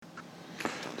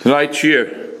Tonight's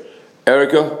cheer,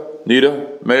 Erica,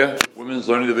 Nita, Maya, Women's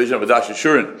Learning Division of Adash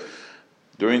Shurin,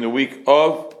 during the week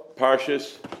of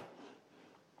Parshas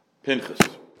Pinchas.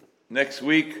 Next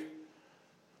week,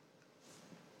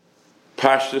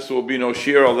 Parshas will be no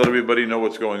shear. I'll let everybody know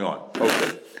what's going on.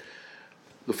 Okay.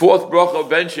 The fourth bracha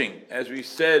of benching, as we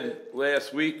said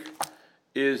last week,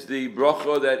 is the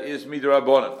bracha that is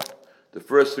midrabanan. The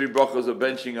first three brachas of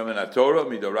benching are in Torah,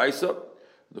 midaraisa.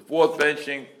 The fourth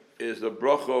benching is the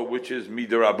bracha which is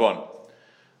midarabon.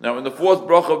 Now, in the fourth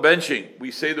bracha of benching, we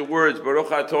say the words Baruch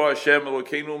Atah Hashem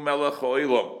Elokeinu Melech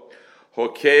Haolam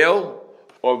Hokel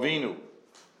Avinu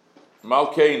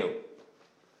Malkeinu.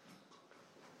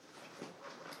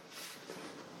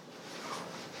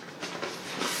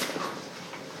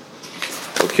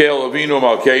 Hokel Avinu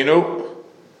Malkeinu.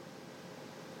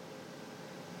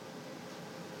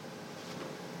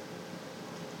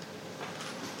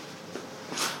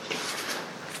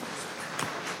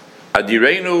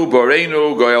 Adirenu,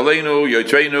 Borenu, Goyalenu,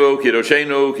 Yotrenu,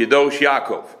 Kidoshenu, Kidosh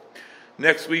Yaakov.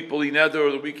 Next week, B'li Neder,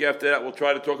 or the week after that, we'll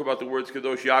try to talk about the words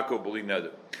Kidosh Yaakov, B'li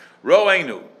Neder.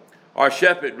 Ro'enu, our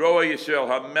shepherd, Ro'a Yisrael,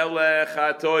 HaMelech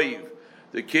HaToiv,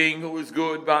 the king who is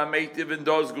good, Ba'ametiv, and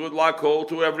does good, Lakol,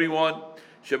 to everyone.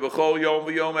 Shebechol Yom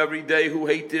V'Yom, every day, who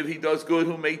hativ, he does good,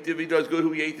 who meitiv, he does good,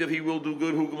 who yativ, he will do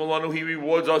good, who Gmalanu, he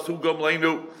rewards us, who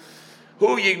Gamlenu.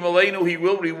 Hu yigmalenu, he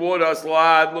will reward us.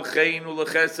 La'ad l'cheinu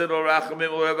l'chesed l'rachamim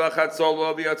l'revach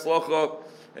hatzolah v'yatzlocha,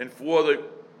 and for the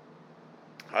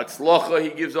hatzlocha he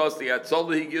gives us, the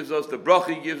hatzolah he gives us, the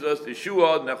bracha he gives us, the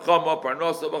shua, nechama,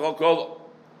 parnasa, v'chalkola.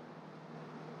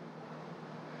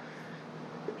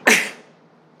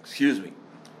 Excuse me.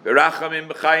 V'rachamim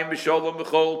b'chayim b'sholom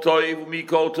b'chol toiv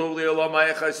u'mikol tov le'olam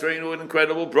ha'echasreinu, an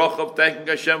incredible bracha of thanking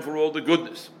Hashem for all the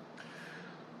goodness.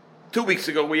 2 weeks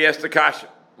ago we asked the kasha.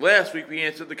 Last week we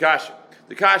answered the kasha.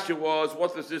 The kasha was,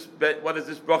 what does this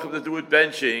bracha have to do with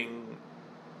benching?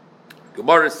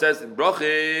 Gemara says in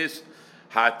brachis,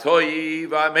 hatoiv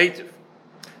ha'meitiv.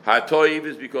 Hatoiv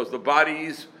is because the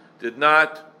bodies did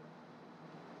not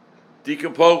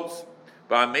decompose.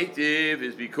 Ha'meitiv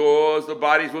is because the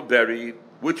bodies were buried.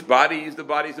 Which bodies? The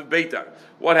bodies of Beitar.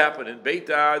 What happened in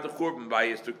Beitar? The Churban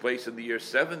Bayis took place in the year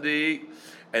 70.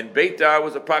 And Beitar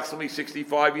was approximately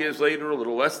 65 years later, a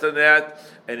little less than that.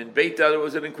 And in Beitar there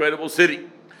was an incredible city.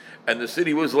 And the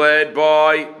city was led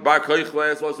by Bar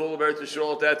Kochba, as was all of Eretz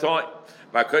Yisrael at that time.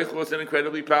 Bar Kochba was an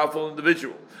incredibly powerful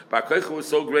individual. Bar Kochba was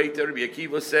so great that Rabbi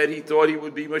Akiva said he thought he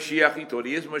would be Mashiach. He thought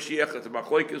he is Mashiach. It's a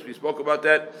Machloikis. We spoke about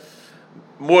that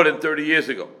more than 30 years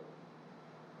ago.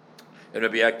 And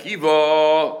Rabbi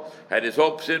Akiva had his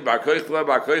hopes in Bar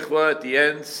Kochba at the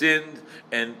end sinned,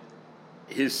 and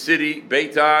his city,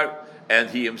 Beitar, and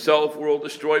he himself were all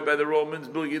destroyed by the Romans.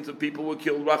 Millions of people were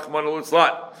killed, Rachman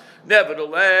al-Islam.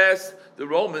 Nevertheless, the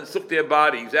Romans took their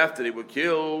bodies after they were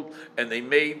killed, and they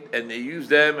used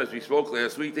them, as we spoke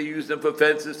last week, they used them for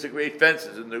fences, to create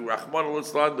fences. And the Rachman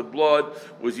al-Islam, the blood,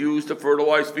 was used to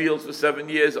fertilize fields for 7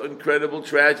 years. Incredible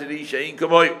tragedy, Shein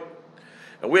Kamoy.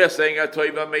 And we are saying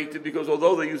Atoiv HaMeitiv because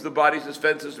although they used the bodies as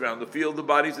fences around the field, the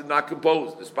bodies did not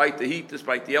compose. Despite the heat,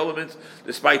 despite the elements,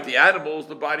 despite the animals,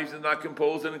 the bodies did not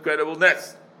compose an incredible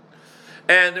nest.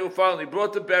 And they were finally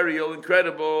brought to burial,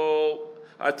 incredible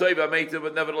Atoiv HaMeitiv,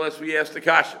 but nevertheless we asked the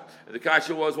kasha. And the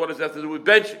kasha was, what does that have to do with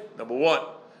benching? Number one.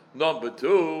 Number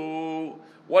two,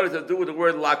 what does that do with the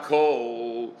word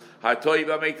lakol? Hatoiv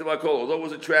HaMeitiv lakol. Although it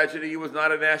was a tragedy, it was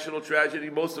not a national tragedy.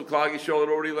 Most of Klal Yisrael had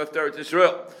already left Eretz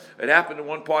Yisrael. It happened in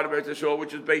one part of Eretz Yisrael,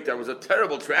 which is Beitar. It was a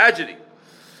terrible tragedy,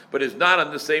 but it's not on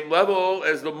the same level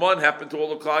as the Mun happened to all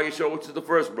the Klal Yisrael, which is the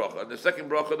first bracha. And the second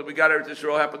bracha that we got Eretz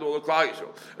Yisrael happened to all the Klal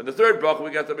Yisrael. And the third bracha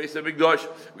we got the Beis HaMikdash.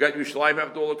 We got Yerushalayim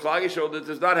happened to all the Klal Yisrael. That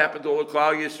does not happen to all the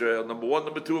Klal Yisrael. Number one.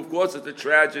 Number two, of course, it's a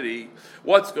tragedy.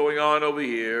 What's going on over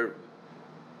here?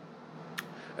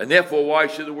 And therefore, why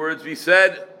should the words be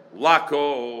said?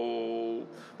 Lako.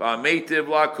 V'ameitiv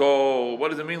lako. What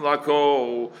does it mean,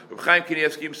 lako? Reb Chaim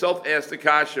Kanievsky himself asked the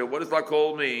kasha, what does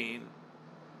lako mean?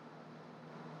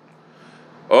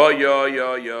 Oh, ya.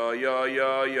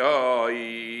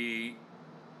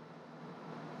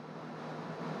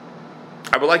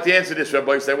 I would like to answer this,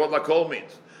 Rabbi, say what lakol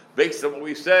means. Based on what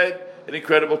we said, an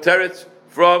incredible teretz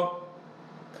from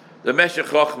the Meshech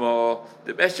Chochmah.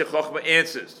 The Meshech Chochmah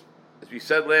answers, as we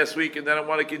said last week, and then I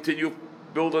want to continue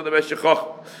build on the Meshech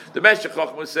Chochmah. The Meshech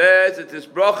Chochmah says that this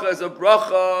bracha is a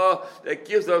bracha that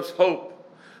gives us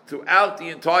hope throughout the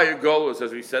entire Golus,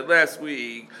 as we said last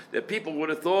week, that people would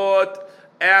have thought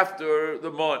after the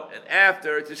Mun, and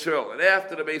after Yisrael, and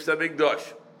after the Beis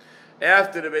HaMikdash,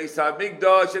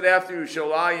 and after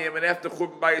Yerushalayim, and after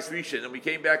Churban Bayis Rishon, and we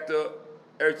came back to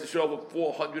Eretz Yisrael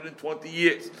for 420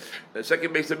 years. The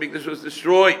second Beis Hamikdash was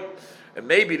destroyed. And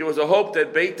maybe there was a hope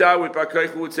that Beitar with Bar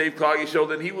Kochba would save Klal Yisrael.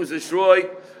 Then he was destroyed.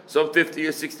 Some 50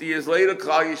 or 60 years later,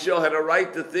 Klal Yisrael had a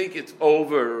right to think it's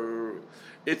over.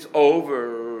 It's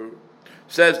over.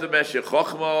 Says the Meshech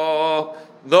Chochmah,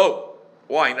 no.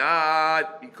 Why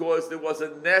not? Because there was a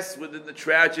nest within the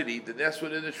tragedy. The nest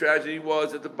within the tragedy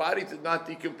was that the bodies did not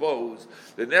decompose.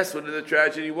 The nest within the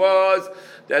tragedy was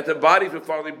that the bodies were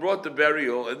finally brought to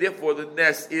burial, and therefore the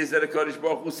nest is that HaKadosh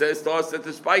Baruch Hu says to us that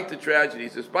despite the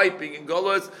tragedies, despite being in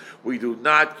Gullus, we do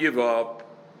not give up.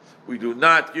 We do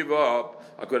not give up.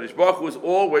 HaKadosh Baruch Hu is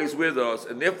always with us,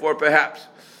 and therefore perhaps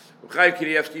Chaim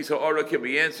Kanievsky's ha'ara can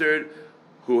be answered.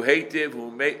 Atoy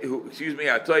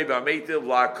v'ameitiv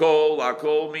lakol.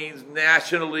 Lakol means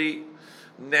nationally.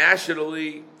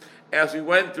 As we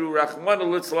went through Rachmana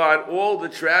litzlan, all the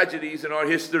tragedies in our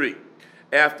history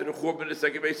after the Churban of the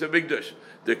second Beis Hamikdash,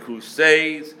 the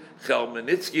Crusades,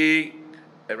 Chmielnicki,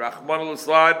 and Rachmana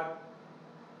litzlan,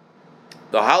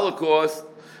 the Holocaust.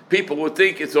 People would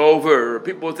think it's over.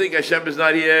 People would think Hashem is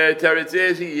not here. Teretz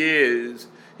is. He is.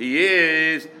 He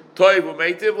is. Toiv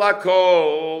u'meitiv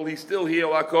lakol. He's still here,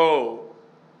 lakol.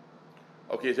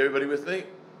 Okay, is everybody with me?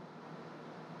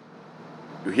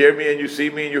 You hear me and you see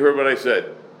me and you heard what I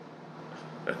said.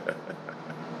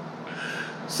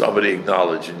 Somebody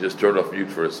acknowledge and just turn off mute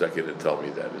for a second and tell me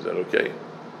that. Is that okay?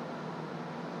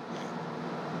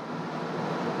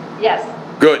 Yes.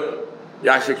 Good.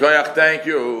 Yasher Koyach, thank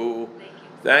you.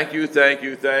 Thank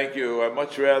you. I'd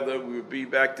much rather we would be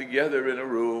back together in a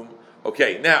room.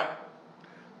 Okay, now,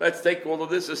 let's take all of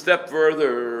this a step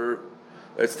further.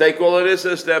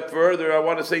 I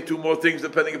want to say two more things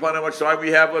depending upon how much time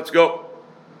we have. Let's go.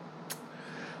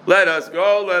 Let us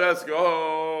go.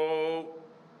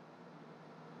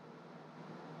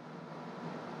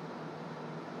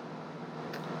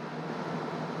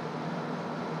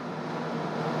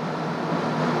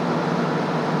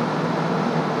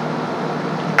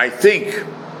 I think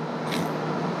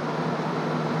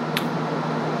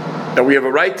that we have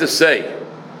a right to say,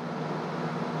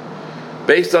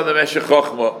 based on the Meshech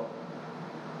Chochmah,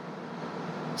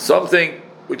 something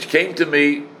which came to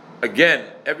me, again,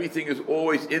 everything is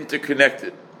always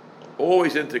interconnected.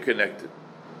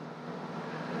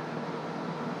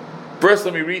 First,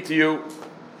 let me read to you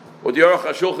what the Aruch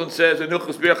HaShulchan says in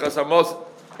Hilchos Birchas Hamazon.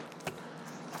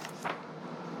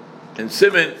 In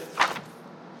Siman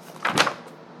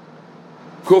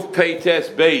Kuf Pei Tes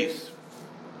Beis,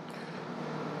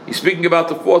 he's speaking about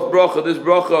the fourth bracha, this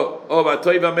bracha of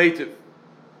Atoy v'ameitiv.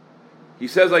 He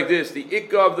says like this: the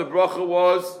ikka of the bracha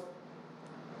was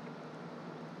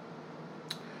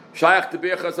Shayach to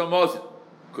Birchas Hamazon,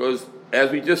 because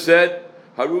as we just said,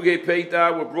 Harugei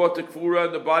Peitar were brought to Kfura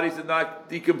and the bodies did not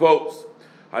decompose.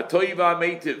 Atoy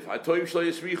v'ameitiv, Atoy shlo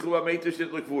yisrichu v'ameitiv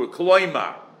shit l'kfura.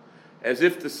 Kloimar, as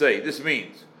if to say, this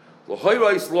means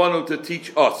l'hoyrais lanu, to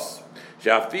teach us.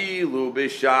 Shafilu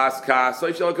b'shas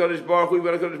kasay shel HaKadosh Baruch Hu,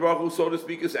 when HaKadosh Baruch Hu, so to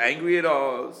speak, is angry at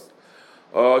us.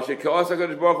 Shekas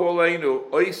HaKadosh Baruch Hu aleinu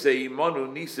oisei imanu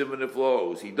nisim and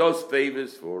flows. He does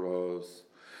favors for us.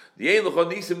 The Eiluch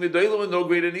nisim nedoilu and no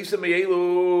greater nisim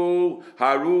eilu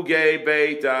harugei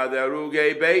beitar, the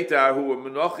harugei beitar who were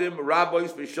menachim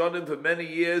rabbis b'shonim for many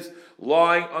years,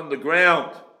 lying on the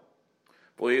ground.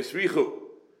 For yisrichu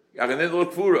yachanin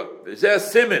l'kfura. There's a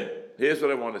siman. Here's what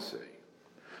I want to say.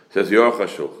 Says the Aruch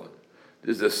HaShulchan,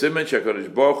 this is a siman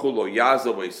shekadosh Baruch Hu lo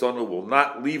yazav v'isanu, will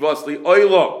not leave us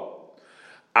li'olam.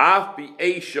 Af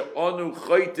bi'eisha anu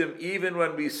chaytim, even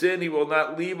when we sin, He will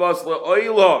not leave us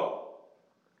li'olam.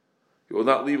 He will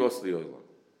not leave us li'olam.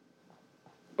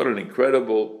 What an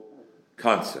incredible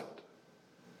concept.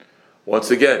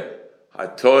 Once again,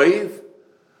 hatoiv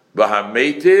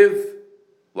v'hameitiv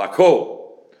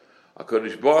lakol.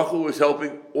 HaKadosh Baruch Hu is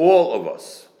helping all of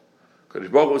us. HaKadosh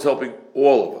Baruch Hu is helping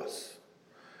all of us.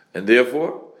 And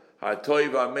therefore,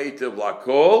 hatoiv v'hameitiv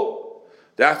lakol,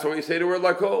 that's why we say the word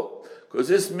lakol. Because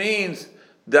this means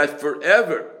that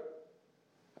forever,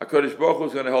 HaKadosh Baruch Hu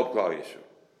is going to help Klal Yisrael.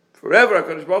 Forever,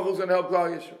 HaKadosh Baruch Hu is going to help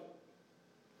Klal Yisrael.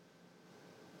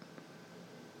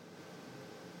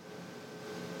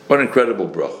 What an incredible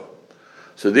bracha.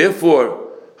 So therefore,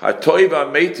 hatoiv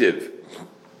v'hameitiv,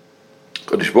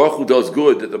 HaKadosh Baruch Hu does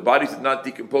good that the bodies did not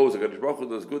decompose. HaKadosh Baruch Hu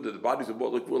does good that the bodies are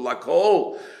brought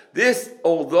lakol. This,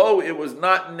 although it was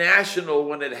not national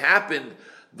when it happened,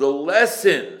 the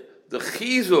lesson, the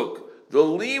chizuk, the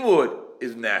limud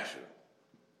is national.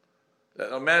 That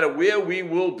no matter where we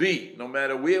will be, no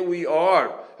matter where we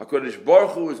are, HaKadosh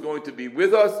Baruch Hu is going to be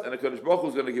with us, and HaKadosh Baruch Hu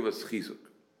is going to give us chizuk.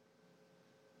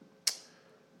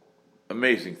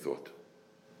 Amazing thought.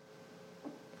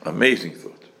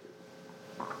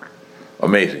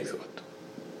 Amazing thought.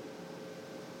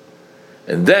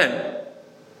 And then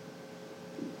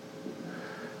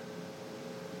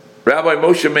Rabbi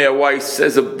Moshe Meir Weiss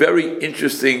says a very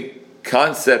interesting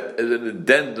concept as an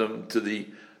addendum to the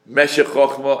Meshech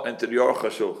Chochmah and to the Aruch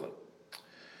HaShulchan.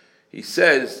 He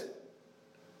says,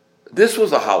 this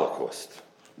was a Holocaust.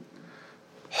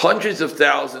 Hundreds of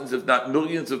thousands, if not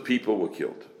millions of people were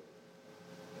killed.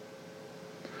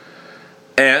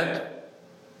 And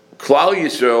Klal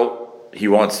Yisrael, he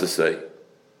wants to say,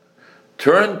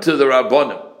 turned to the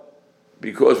Rabbanim,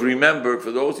 because remember,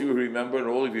 for those of you who remember, and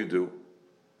all of you do,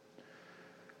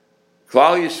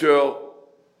 Klal Yisrael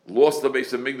lost the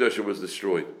Beis HaMikdash and was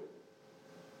destroyed.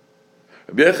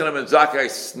 Rabbi Yochanan ben Zakkai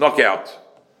snuck out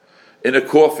in a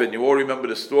coffin. You all remember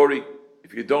the story.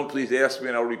 If you don't, please ask me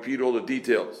and I'll repeat all the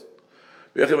details.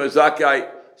 Rabbi Yochanan ben Zakkai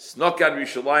snuck out of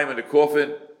Yerushalayim in a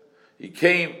coffin. He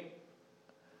came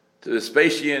to the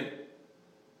Vespasian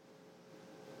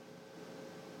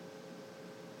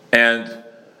and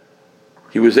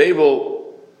he was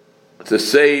able to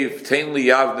save Tein Li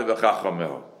Yavne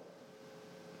v'Chachamel.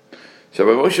 So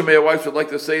Rabbi Moshe Meir Weiss would like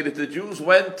to say that the Jews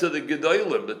went to the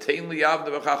Gedolim, the Tein Li Yavne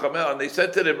v'Chachamel, and they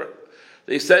said to them,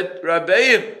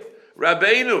 Rabbeinu,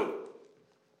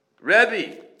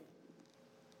 Rebbe,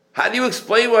 how do you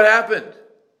explain what happened?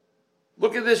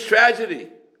 Look at this tragedy.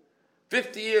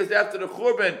 50 years after the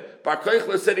Churban, Bar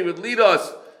Kochba said he would lead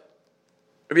us.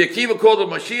 Rabbi Akiva called him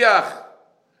Mashiach,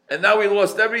 and now we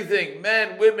lost everything.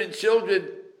 Men, women, children,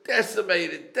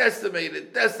 decimated.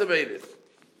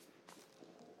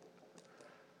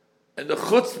 And the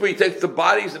chutzpah, he takes the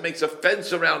bodies and makes a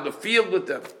fence around the field with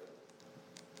them.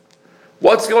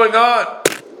 What's going on?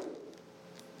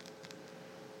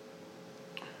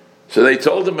 So they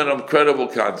told him an incredible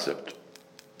concept.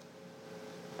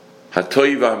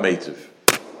 HaToiv HaMeitiv.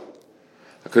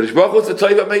 HaKadosh Baruch Hu is the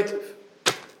Toiv HaMeitiv.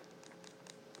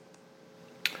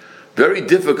 Very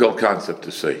difficult concept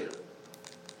to say.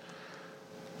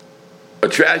 A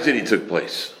tragedy took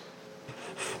place.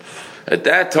 At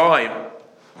that time,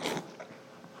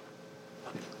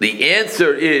 the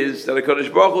answer is that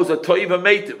HaKadosh Baruch Hu is a Toiv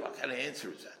HaMeitiv. What kind of answer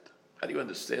is that? How do you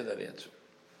understand that answer?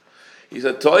 He's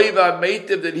a Toiv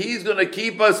HaMeitiv, that he's going to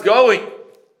keep us going.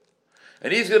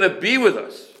 And he's going to be with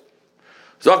us.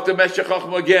 Zok the Meshech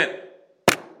Chochmah again.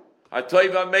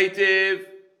 HaToiv HaMeitiv.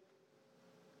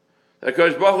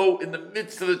 HaKadosh Baruch Hu, in the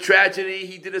midst of the tragedy,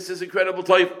 he did us this incredible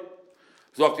Toiv.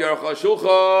 Zok the Aruch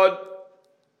HaShulchan.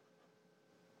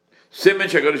 Siman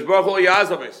HaKadosh Baruch Hu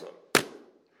Yazam Esau.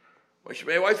 Moshe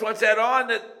Meir Weiss wants to add on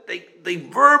that they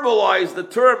verbalize the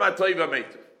term HaToiv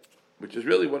HaMeitiv, which is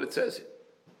really what it says here.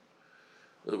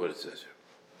 Really what it says here.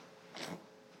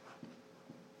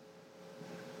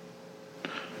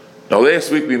 Now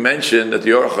last week we mentioned that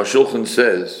the Aruch HaShulchan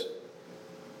says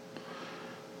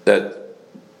that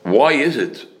why is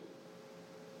it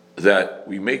that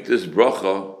we make this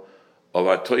bracha of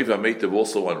HaToiv HaMeitiv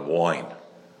also on wine?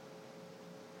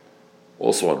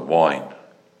 Also on wine.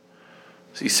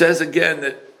 So he says again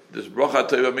that this bracha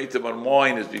HaToiv HaMeitiv on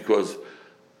wine is because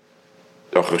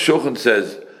the Aruch HaShulchan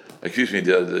says,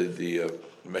 the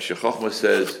Meshech Chochmah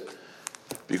says,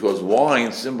 because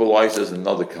wine symbolizes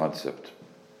another concept.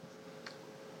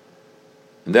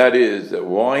 And that is that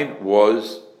wine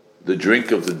was the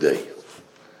drink of the day.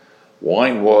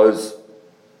 Wine was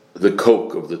the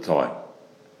Coke of the time.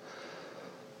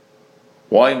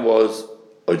 Wine was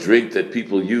a drink that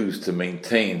people used to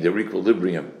maintain their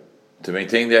equilibrium, to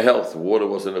maintain their health. Water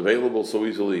wasn't available so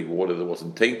easily. Water that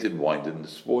wasn't tainted, wine didn't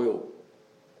spoil.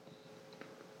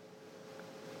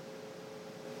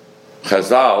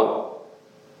 Chazal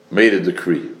made a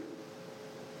decree.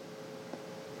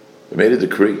 They made a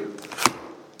decree.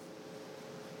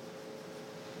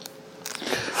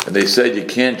 And they said you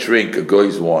can't drink a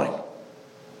goy's wine.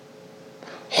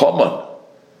 Haman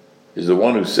is the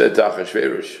one who said to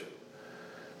Achashverosh,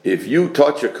 if you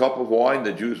touch a cup of wine,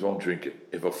 the Jews won't drink it.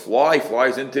 If a fly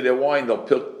flies into their wine, they'll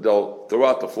throw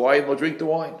out the fly and they'll drink the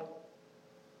wine.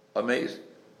 Amazing.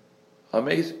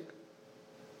 Amazing.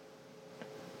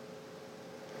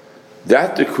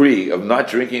 That decree of not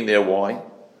drinking their wine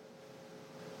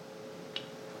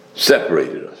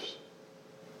separated us.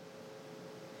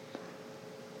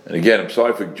 And again, I'm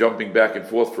sorry for jumping back and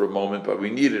forth for a moment, but we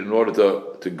need it in order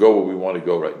to go where we want to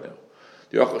go right now.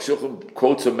 The Aruch HaShulchan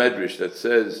quotes a medrash that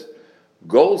says,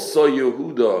 Gol so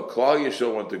Yehuda, Klal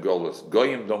Yisrael went to Golus.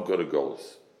 Goyim don't go to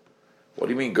Golus. What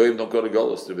do you mean Goyim don't go to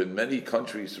Golus? There have been many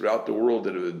countries throughout the world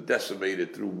that have been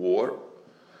decimated through war.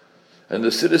 And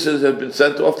the citizens have been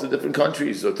sent off to different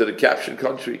countries or to the captured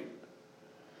country.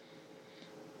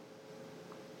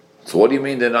 So what do you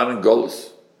mean they're not in Golus?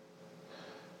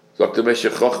 Dr.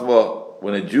 Meshech Chochmah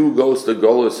when a Jew goes to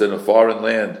Golus in a foreign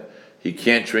land, he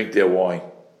can't drink their wine.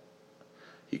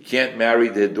 He can't marry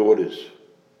their daughters.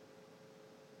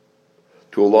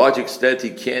 To a large extent, he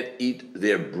can't eat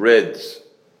their breads.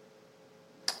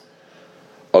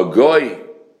 A goy,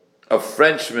 a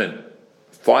Frenchman,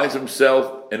 finds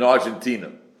himself in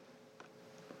Argentina.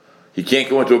 He can't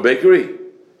go into a bakery.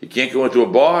 He can't go into a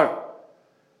bar.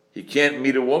 He can't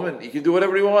meet a woman. He can do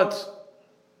whatever he wants.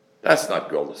 That's not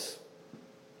Golus.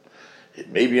 It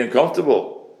may be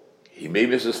uncomfortable. He may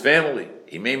miss his family.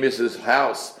 He may miss his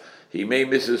house. He may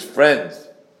miss his friends.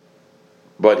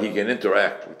 But he can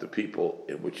interact with the people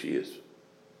in which he is.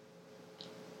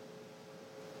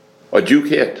 A Jew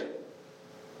can't.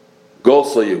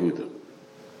 Golsa Yehuda.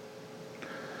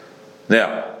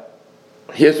 Now,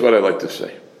 here's what I like to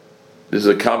say. This is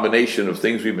a combination of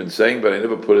things we've been saying, but I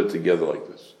never put it together like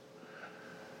this.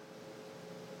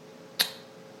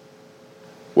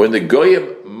 When the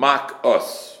Goyim mock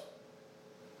us,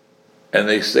 and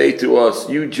they say to us,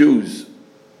 you Jews,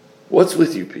 what's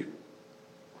with you people?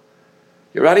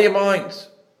 You're out of your minds.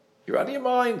 You're out of your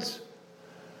minds.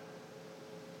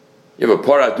 You have a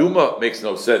paraduma, it makes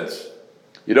no sense.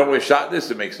 You don't wear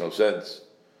shatnez, it makes no sense.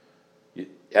 You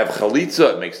have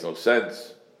chalitza, it makes no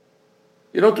sense.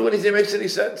 You don't do anything that makes any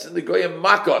sense. And the Goyim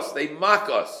mock us. They mock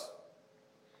us.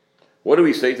 What do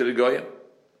we say to the Goyim?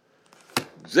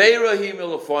 Gzeira hi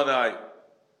milefonai,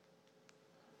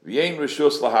 v'yein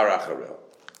reshus lahar acharel.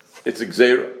 It's a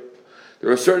gzeira. There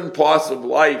are certain parts of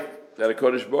life that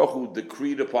HaKadosh Baruch Hu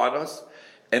decreed upon us,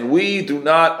 and we do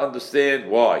not understand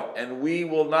why. And we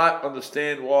will not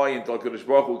understand why until HaKadosh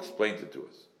Baruch Hu explains it to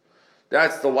us.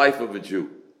 That's the life of a Jew.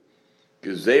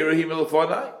 Gzeira hi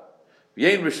milefonai,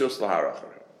 v'yein reshus lahar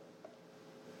acharel.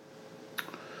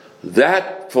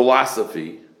 That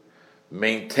philosophy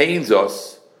maintains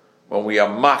us when we are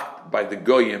mocked by the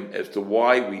Goyim as to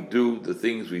why we do the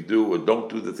things we do or don't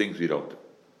do the things we don't do.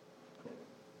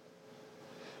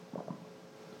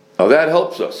 Now that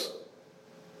helps us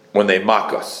when they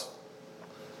mock us.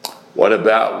 What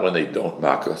about when they don't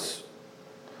mock us?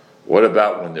 What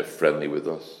about when they're friendly with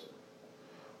us?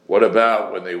 What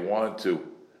about when they want to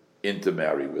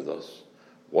intermarry with us?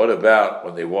 What about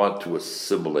when they want to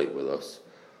assimilate with us?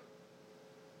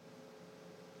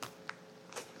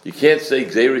 You can't say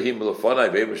Gzeirahim Lefanai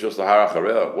Ve'Rishos Lahar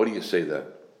Achareh. What do you say then?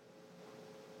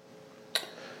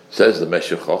 Says the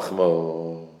Meshech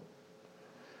Chochmah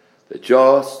that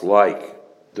just like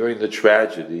during the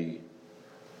tragedy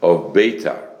of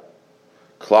Beitar,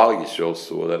 Klal Yisrael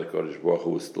saw that HaKadosh Baruch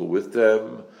Hu was still with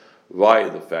them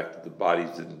via the fact that the bodies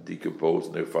didn't decompose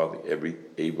and they were finally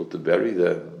able to bury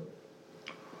them.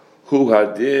 Hu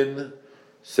Hadin,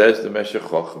 says the Meshech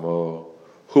Chochmah.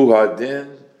 Hu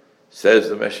Hadin, says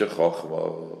the Meshech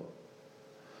Chochmah.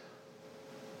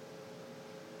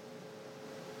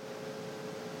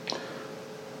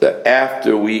 That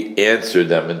after we answered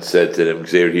them and said to them,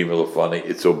 Gzeirahim Lefanai,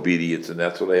 it's obedience and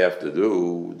that's what I have to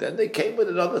do, then they came with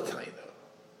another taina.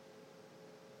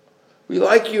 We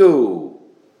like you.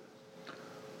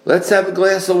 Let's have a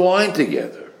glass of wine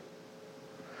together.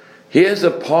 Here's a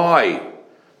pie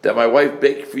that my wife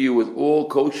baked for you with all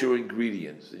kosher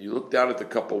ingredients. And you look down at the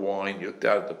cup of wine, you look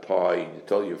down at the pie, and you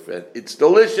tell your friend, it's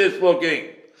delicious looking.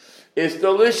 It's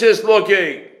delicious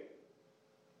looking.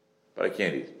 But I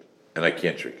can't eat it, and I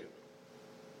can't drink it.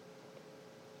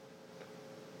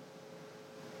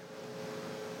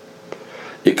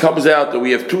 It comes out that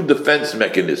we have two defense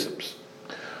mechanisms.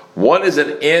 One is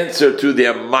an answer to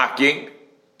their mocking.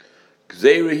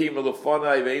 Gzeirahim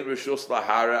lefanai ve'ein reshus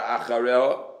lahar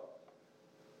achareh.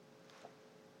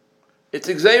 It's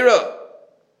a gzeira.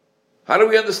 How do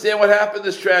we understand what happened in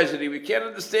this tragedy? We can't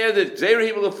understand it.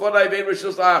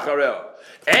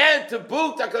 And to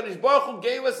boot, HaKadosh Baruch Hu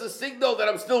gave us a signal that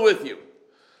I'm still with you.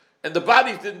 And the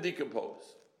bodies didn't decompose.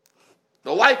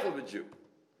 The life of a Jew.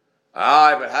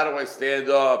 But how do I stand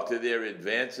up to their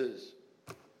advances?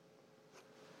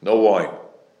 No wine.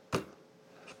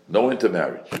 No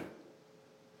intermarriage.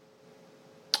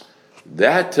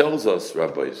 That tells us,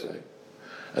 Rabbi say,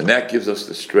 and that gives us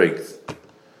the strength.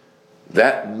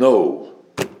 That no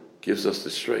gives us the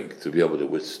strength to be able to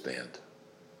withstand.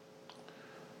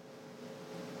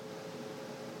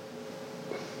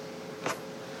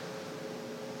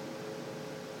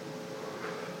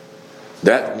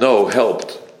 That no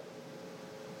helped.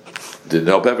 Didn't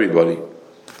help everybody,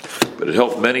 but it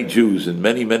helped many Jews and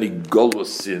many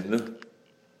Golusin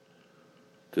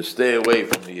to stay away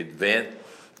from the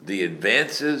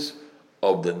advances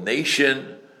of the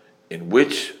nation in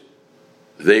which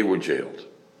they were jailed,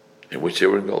 in which they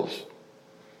were in Golus.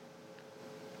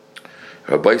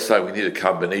 Rabbi said we need a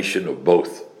combination of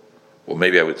both. Or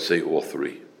maybe I would say all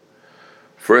three.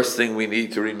 First thing we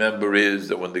need to remember is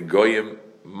that when the Goyim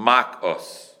mock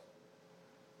us,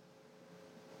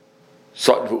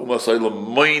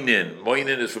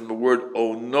 Moinin is from the word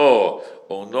ono.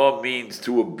 Ono means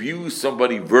to abuse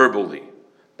somebody verbally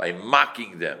by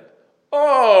mocking them.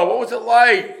 Oh, what was it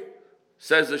like?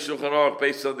 Says the Shulchan Aruch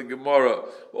based on the Gemara.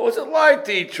 What was it like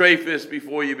to eat treifus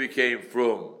before you became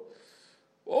frum?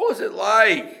 What was it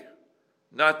like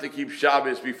not to keep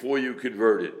Shabbos before you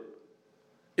converted?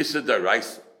 Isser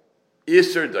daraisa.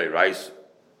 Isser daraisa.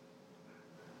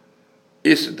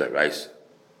 Isser daraisa.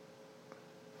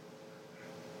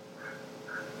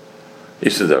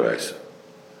 Isser daraisa.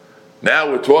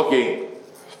 Now we're talking.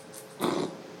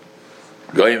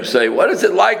 Goyim say, what is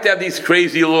it like to have these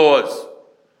crazy laws?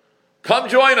 Come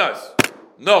join us.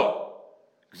 No.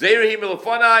 It's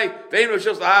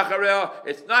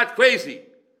not crazy.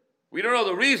 We don't know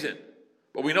the reason,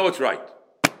 but we know it's right.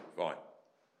 Fine.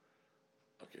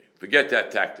 Okay, forget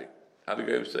that tactic. How do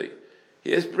Goyim say?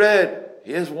 Here's bread,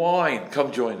 here's wine,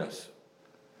 come join us.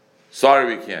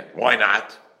 Sorry we can't. Why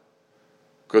not?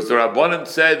 Because the Rabbanan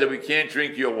said that we can't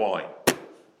drink your wine.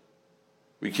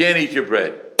 We can't eat your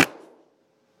bread.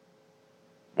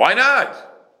 Why not?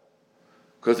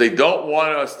 Because they don't want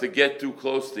us to get too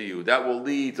close to you. That will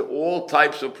lead to all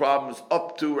types of problems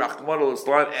up to Rahman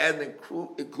al-Islam and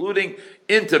including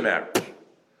intermarriage.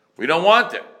 We don't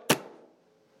want it.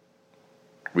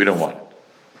 We don't want it.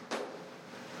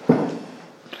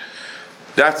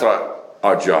 That's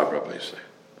our job, Rabbi say.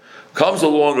 Comes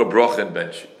along a bracha and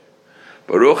bench.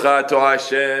 Baruch atah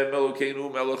Hashem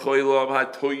Elokeinu melech haolam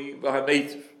hatoiv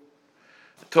v'hameitiv.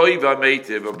 Toiv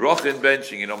v'hameitiv, a bracha and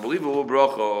benching, an unbelievable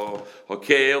bracha.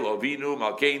 Hokel, Avinu,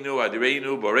 Malkeinu,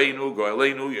 Adireinu, Bareinu,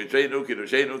 Goelenu, Yotreinu,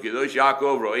 Kiddushenu, Kiddush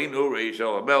Yaakov, Roeinu,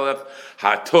 Reishel HaMelech,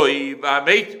 Hatoiv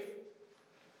v'hameitiv.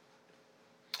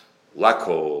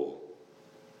 Lakol.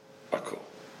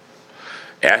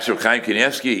 Ask Reb Chaim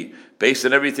Kanievsky, based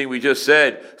on everything we just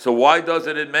said, so why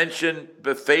doesn't it mention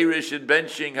Beferish and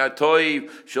benching Hatoiv,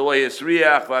 Shalei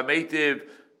Yisriach, V'hameitiv,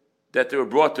 that they were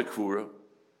brought to Kfura?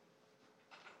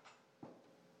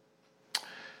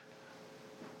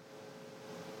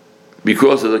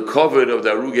 Because of the covet of the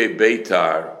Aruge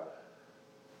Beitar,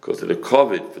 because of the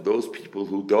covet for those people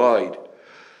who died,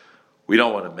 we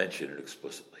don't want to mention it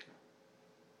explicitly.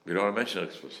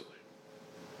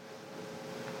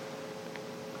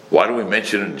 Why do we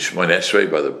mention it in Shemon Esrei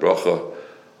by the bracha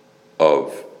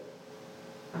of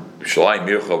Shalai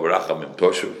Mircha Baracham Im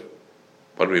Toshuv?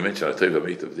 Why do we mention Hatoiv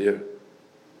v'hameitiv there?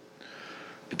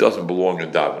 It doesn't belong in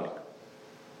davening.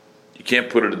 You can't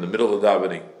put it in the middle of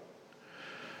davening.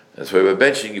 That's why by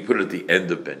benching, you put it at the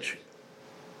end of benching.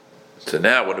 So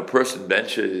now, when a person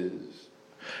benches,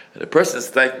 and the person is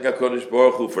thanking HaKadosh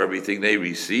Baruch Hu for everything they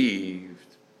received,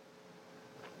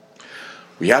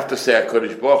 we have to say,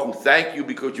 HaKadosh Baruch Hu, thank you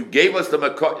because you gave us the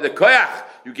koyach,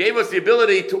 you gave us the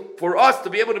ability for us to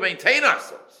be able to maintain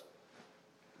ourselves.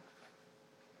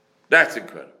 That's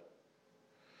incredible.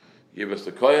 You gave us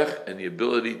the koyach and the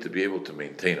ability to be able to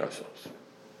maintain ourselves.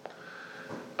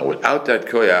 And without that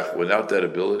koyach, without that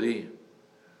ability,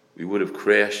 we would have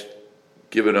crashed,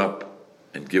 given up,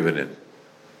 and given in.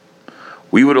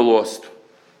 We would have lost,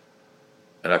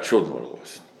 and our children would have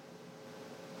lost.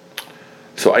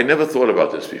 So I never thought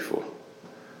about this before.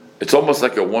 It's almost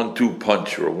like a 1-2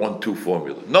 punch or a 1-2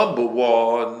 formula. Number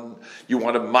one, you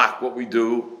want to mock what we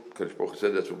do. Kadosh Baruch Hu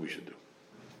said that's what we should do.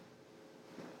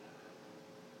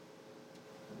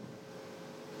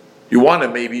 You want to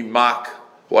maybe mock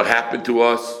what happened to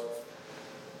us.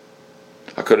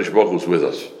 HaKadosh Baruch Hu is with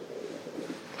us.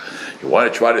 You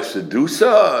want to try to seduce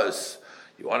us.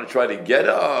 You want to try to get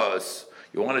us.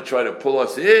 You want to try to pull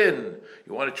us in.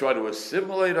 You want to try to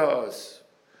assimilate us.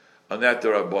 And that the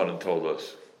Rabbanan told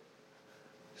us,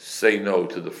 say no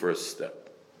to the first step.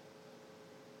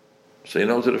 Say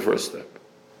no to the first step.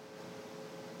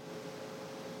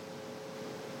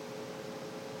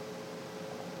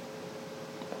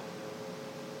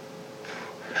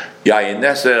 Yayin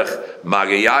nesech,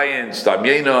 magayayin,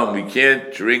 stamyenam, we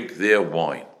can't drink their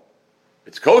wine.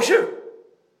 It's kosher.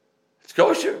 It's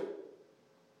kosher.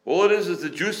 All it is the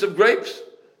juice of grapes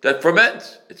that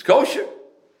ferments. It's kosher.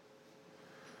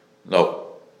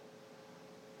 No.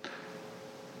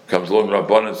 Comes along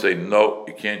Rabbanan and say, no,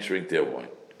 you can't drink their wine.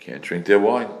 You can't drink their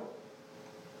wine.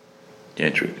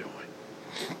 Can't drink their wine.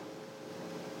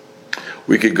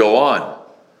 We could go on.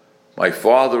 My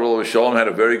father, Olav Shalom, had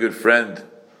a very good friend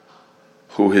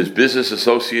who his business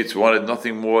associates wanted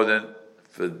nothing more than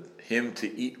for him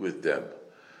to eat with them.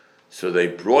 So they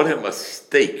brought him a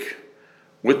steak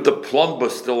with the plumber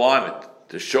still on it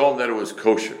to show him that it was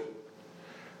kosher.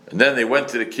 And then they went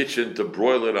to the kitchen to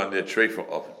broil it on their trefa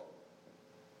oven.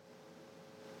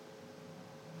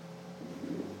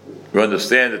 You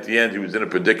understand at the end he was in a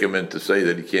predicament to say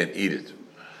that he can't eat it.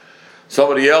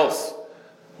 Somebody else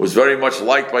was very much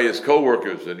liked by his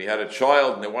co-workers, and he had a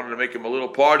child, and they wanted to make him a little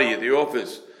party at the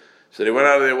office. So they went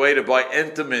out of their way to buy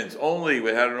Entenmann's only.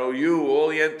 We had an OU, all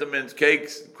the Entenmann's,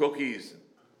 cakes, cookies.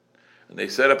 And they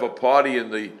set up a party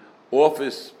in the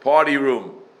office party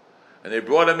room. And they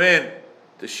brought him in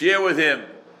to share with him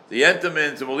the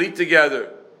Entenmann's, and we'll eat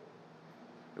together.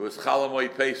 It was Chol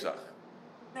Hamoed Pesach.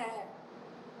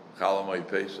 Chol Hamoed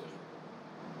Pesach.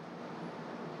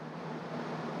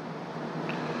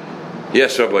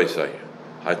 Yes, Rabbi Say.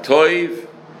 Hatoiv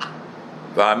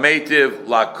v'ametiv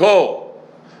lakol.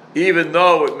 Even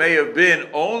though it may have been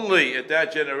only at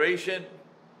that generation,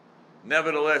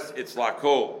 nevertheless it's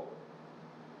lakol.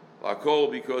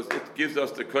 Lakol because it gives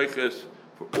us the koiches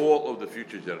for all of the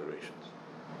future generations.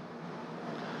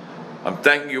 I'm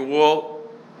thanking you all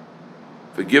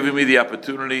for giving me the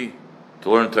opportunity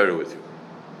to learn Torah with you.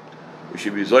 We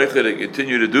should be zoiche to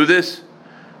continue to do this,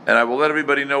 and I will let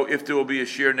everybody know if there will be a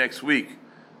shir next week.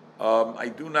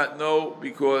 I do not know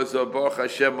because Baruch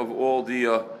Hashem of all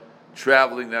the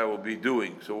traveling that I will be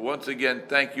doing. So once again,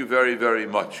 thank you very, very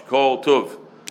much. Kol Tov.